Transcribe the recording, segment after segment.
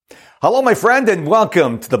Hello, my friend, and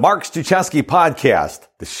welcome to the Mark Struczewski Podcast,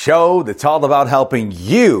 the show that's all about helping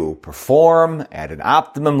you perform at an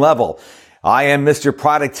optimum level. I am Mr.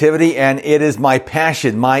 Productivity, and it is my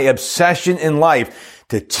passion, my obsession in life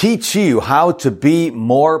to teach you how to be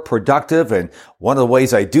more productive. And one of the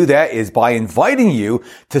ways I do that is by inviting you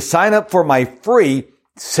to sign up for my free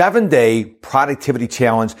 7-day productivity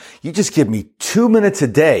challenge. You just give me 2 minutes a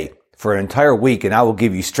day for an entire week, and I will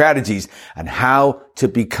give you strategies on how to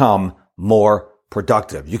become more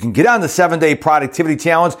productive. You can get on the 7-day productivity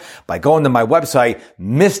challenge by going to my website,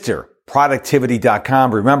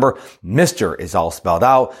 MrProductivity.com. Remember, Mr. is all spelled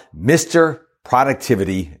out,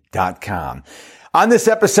 MrProductivity.com. On this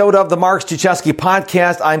episode of the Mark Struczewski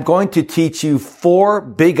Podcast, I'm going to teach you 4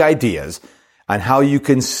 big ideas on how you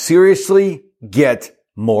can seriously get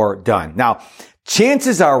more done. Now,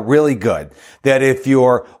 chances are really good that if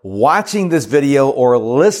you're watching this video or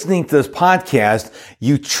listening to this podcast,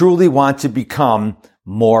 you truly want to become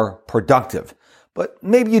more productive. But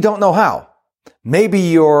maybe you don't know how. Maybe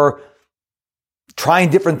you're trying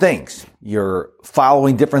different things. You're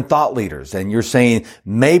following different thought leaders, and you're saying,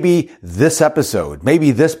 maybe this episode,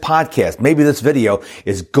 maybe this podcast, maybe this video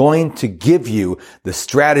is going to give you the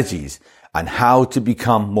strategies on how to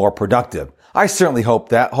become more productive. I certainly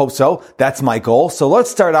hope so. That's my goal. So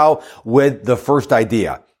let's start out with the first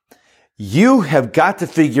idea. You have got to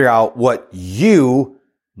figure out what you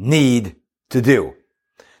need to do.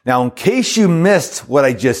 Now, in case you missed what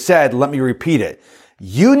I just said, let me repeat it.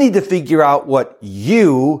 You need to figure out what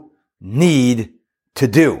you need to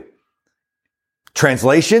do.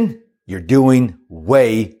 Translation, you're doing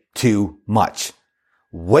way too much.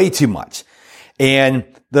 Way too much. And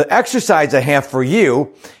the exercise I have for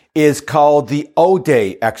you is called the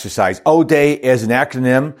O-Day exercise. O-Day is an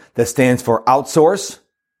acronym that stands for outsource,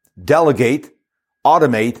 delegate,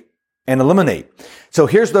 automate, and eliminate. So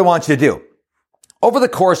here's what I want you to do. Over the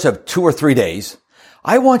course of 2 or 3 days,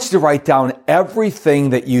 I want you to write down everything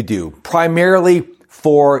that you do, primarily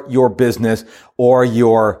for your business or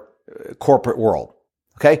your corporate world.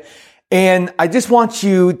 Okay? And I just want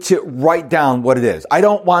you to write down what it is. I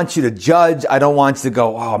don't want you to judge. I don't want you to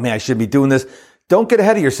go, oh man, I should be doing this. Don't get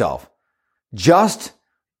ahead of yourself. Just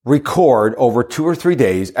record over 2 or 3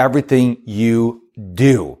 days everything you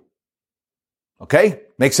do. Okay?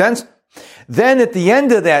 Make sense? Then at the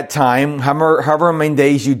end of that time, however many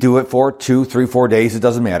days you do it for, 2, 3, 4 days, it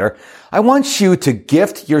doesn't matter. I want you to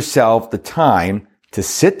gift yourself the time to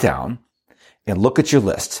sit down and look at your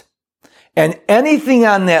list. And anything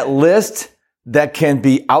on that list that can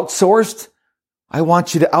be outsourced, I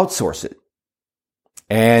want you to outsource it.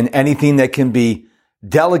 And anything that can be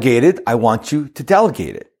delegated, I want you to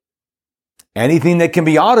delegate it. Anything that can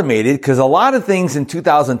be automated, because a lot of things in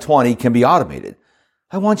 2020 can be automated,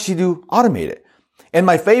 I want you to automate it. And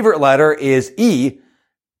my favorite letter is E,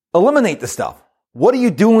 eliminate the stuff. What are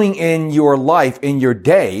you doing in your life, in your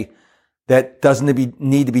day, that doesn't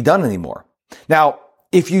need to be done anymore? Now,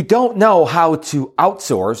 if you don't know how to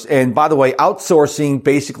outsource, and by the way, outsourcing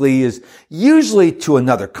basically is usually to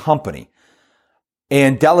another company.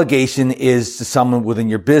 And delegation is to someone within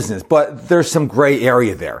your business, but there's some gray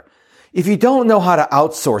area there. If you don't know how to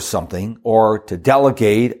outsource something or to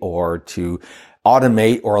delegate or to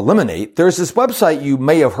automate or eliminate, there's this website you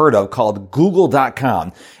may have heard of called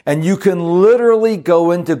Google.com. And you can literally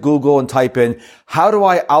go into Google and type in, how do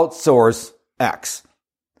I outsource X?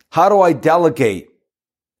 How do I delegate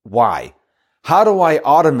Y? How do I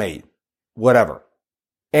automate whatever?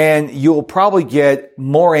 And you'll probably get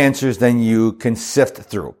more answers than you can sift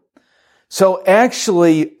through. So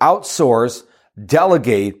actually outsource,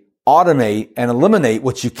 delegate, automate, and eliminate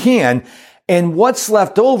what you can. And what's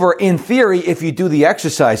left over, in theory, if you do the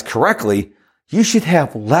exercise correctly, you should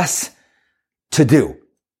have less to do.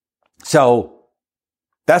 So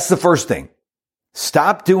that's the first thing.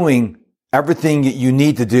 Stop doing everything that you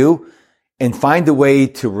need to do and find a way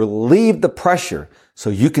to relieve the pressure so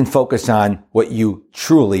you can focus on what you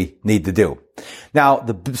truly need to do. Now,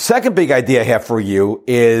 the second big idea I have for you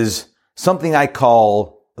is something I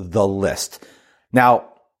call the list. Now,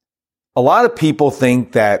 a lot of people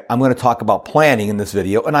think that I'm going to talk about planning in this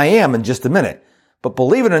video, and I am in just a minute. But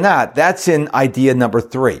believe it or not, that's in idea number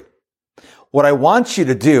 3. What I want you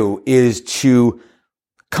to do is to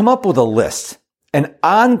come up with a list, an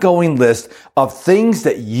ongoing list of things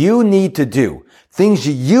that you need to do, things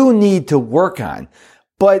you need to work on,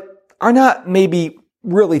 but are not maybe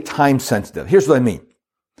really time sensitive. Here's what I mean.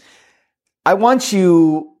 I want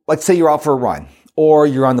you, let's say you're out for a run, or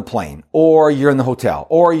you're on the plane, or you're in the hotel,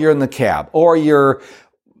 or you're in the cab, or you're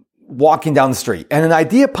walking down the street, and an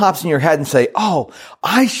idea pops in your head and say, oh,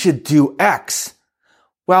 I should do X.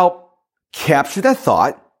 Well, capture that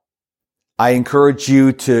thought. I encourage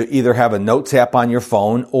you to either have a notes app on your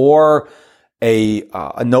phone or a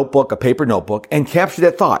notebook, a paper notebook, and capture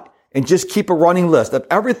that thought and just keep a running list of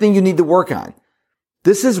everything you need to work on.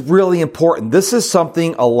 This is really important. This is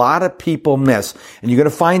something a lot of people miss. And you're going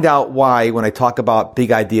to find out why when I talk about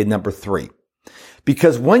big idea number 3.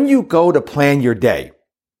 Because when you go to plan your day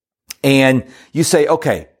and you say,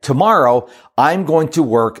 okay, tomorrow I'm going to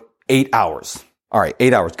work 8 hours. All right,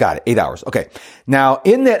 8 hours. Got it. 8 hours. Okay. Now,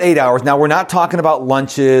 in that 8 hours, now we're not talking about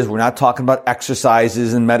lunches. We're not talking about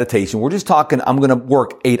exercises and meditation. We're just talking, I'm going to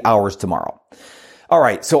work 8 hours tomorrow. All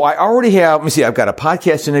right. So I already have, let me see, I've got a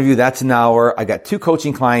podcast interview. That's an hour. I got 2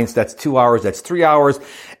 coaching clients. That's 2 hours. That's 3 hours.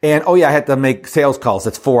 And oh yeah, I had to make sales calls.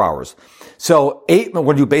 That's 4 hours. So we're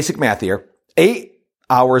going to do basic math here. 8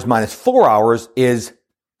 hours minus 4 hours is,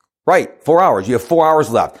 right, 4 hours. You have 4 hours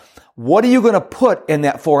left. What are you going to put in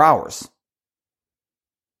that 4 hours?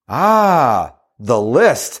 The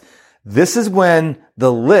list. This is when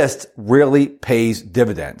the list really pays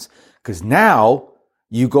dividends. Because now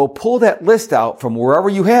you go pull that list out from wherever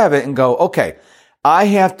you have it and go, okay, I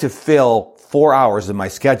have to fill 4 hours in my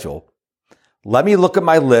schedule. Let me look at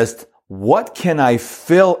my list. What can I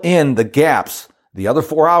fill in the gaps, the other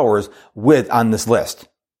 4 hours, with on this list?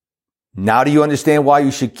 Now do you understand why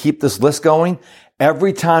you should keep this list going?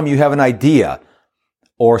 Every time you have an idea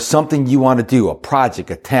or something you want to do, a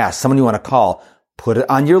project, a task, someone you want to call, put it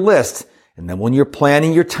on your list. And then when you're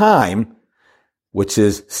planning your time, which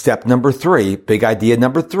is step number 3, big idea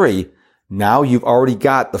number 3, now you've already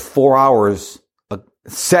got the 4 hours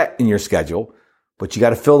set in your schedule, but you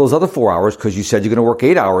got to fill those other 4 hours because you said you're going to work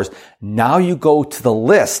 8 hours. Now you go to the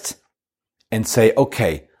list and say,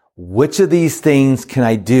 okay, which of these things can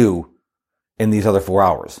I do in these other 4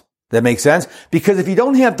 hours? That makes sense? Because if you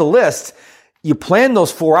don't have the list, you plan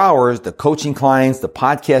those 4 hours, the coaching clients, the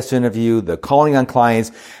podcast interview, the calling on clients,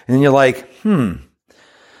 and then you're like,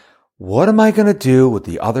 what am I going to do with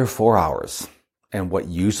the other 4 hours? And what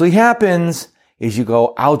usually happens is you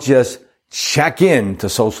go, I'll just check in to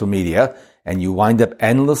social media, and you wind up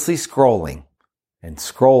endlessly scrolling and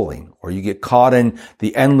scrolling, or you get caught in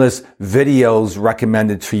the endless videos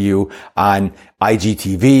recommended to you on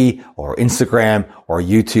IGTV or Instagram or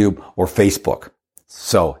YouTube or Facebook.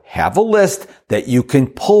 So have a list that you can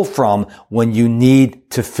pull from when you need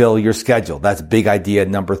to fill your schedule. That's big idea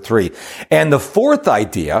number 3. And the 4th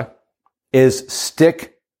idea is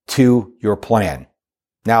stick to your plan.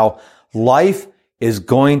 Now, life is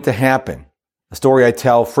going to happen. The story I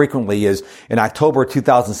tell frequently is in October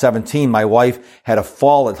 2017, my wife had a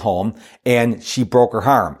fall at home and she broke her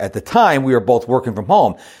arm. At the time, we were both working from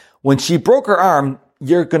home. When she broke her arm,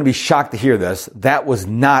 you're going to be shocked to hear this. That was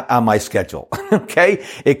not on my schedule. Okay.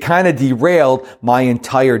 It kind of derailed my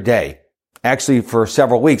entire day. Actually, for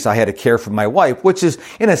several weeks, I had to care for my wife, which is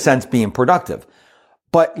in a sense being productive.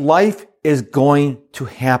 But life is going to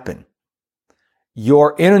happen.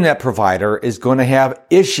 Your internet provider is going to have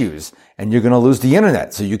issues and you're going to lose the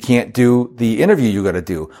internet. So you can't do the interview you got to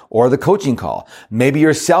do or the coaching call. Maybe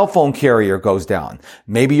your cell phone carrier goes down.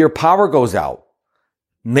 Maybe your power goes out.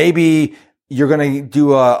 Maybe you're going to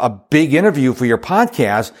do a big interview for your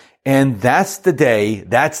podcast. And that's the day,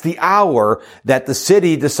 that's the hour that the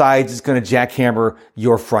city decides it's going to jackhammer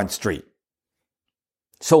your front street.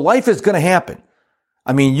 So life is going to happen.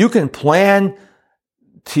 I mean, you can plan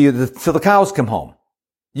till the cows come home.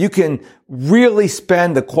 You can really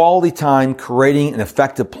spend the quality time creating an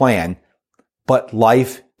effective plan, but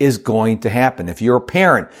life is going to happen. If you're a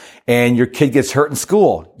parent and your kid gets hurt in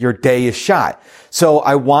school, your day is shot. So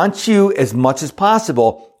I want you as much as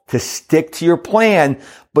possible to stick to your plan,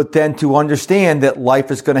 but then to understand that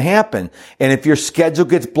life is going to happen. And if your schedule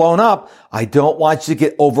gets blown up, I don't want you to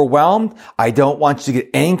get overwhelmed. I don't want you to get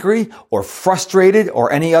angry or frustrated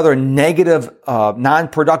or any other negative,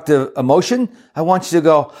 non-productive emotion. I want you to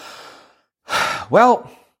go,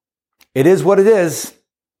 well, it is what it is.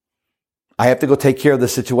 I have to go take care of the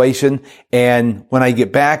situation. And when I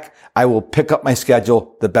get back, I will pick up my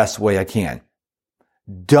schedule the best way I can.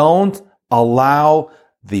 Don't allow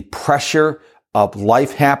the pressure of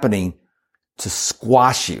life happening to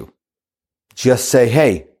squash you. Just say,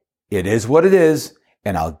 hey, it is what it is,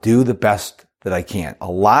 and I'll do the best that I can. A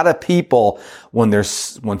lot of people, when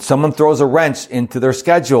someone throws a wrench into their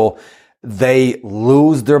schedule, they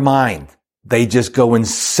lose their mind. They just go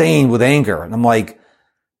insane with anger. And I'm like,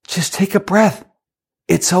 just take a breath.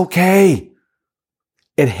 It's okay.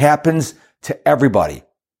 It happens to everybody.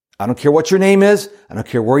 I don't care what your name is. I don't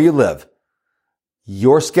care where you live.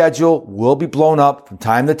 Your schedule will be blown up from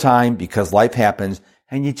time to time because life happens,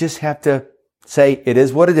 and you just have to say, it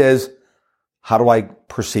is what it is. How do I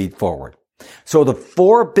proceed forward? So the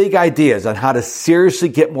 4 big ideas on how to seriously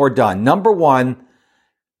get more done. Number 1,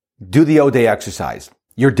 do the O-Day exercise.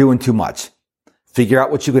 You're doing too much. Figure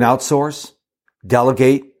out what you can outsource,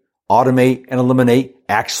 delegate, automate, and eliminate.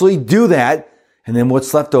 Actually do that. And then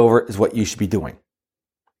what's left over is what you should be doing.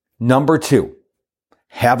 Number 2,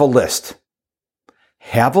 have a list.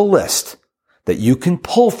 Have a list that you can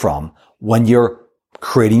pull from when you're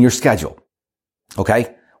creating your schedule.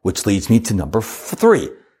 Okay? Which leads me to number 3.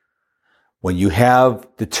 When you have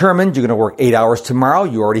determined you're going to work 8 hours tomorrow,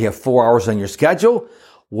 you already have 4 hours on your schedule.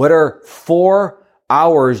 What are 4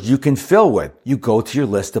 hours you can fill with? You go to your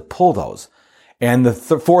list to pull those. And the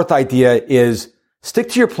 4th idea is stick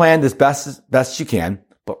to your plan as best you can,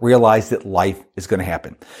 but realize that life is going to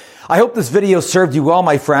happen. I hope this video served you well,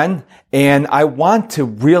 my friend, and I want to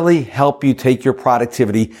really help you take your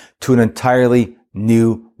productivity to an entirely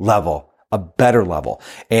new level. A better level.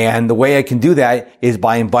 And the way I can do that is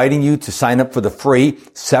by inviting you to sign up for the free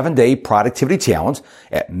 7-day productivity challenge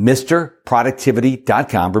at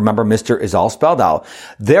MrProductivity.com. Remember, Mr. is all spelled out.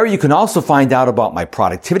 There you can also find out about my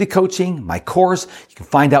productivity coaching, my course. You can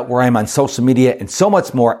find out where I'm on social media and so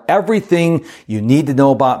much more. Everything you need to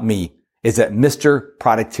know about me is at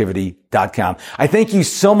MrProductivity.com. I thank you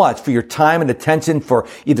so much for your time and attention, for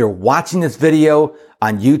either watching this video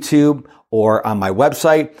on YouTube or on my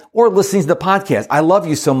website, or listening to the podcast. I love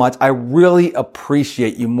you so much. I really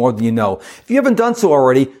appreciate you more than you know. If you haven't done so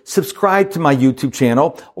already, subscribe to my YouTube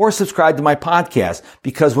channel or subscribe to my podcast,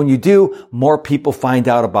 because when you do, more people find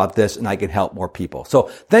out about this and I can help more people. So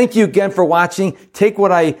thank you again for watching. Take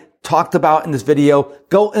what I talked about in this video,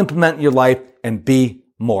 go implement in your life, and be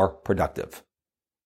more productive.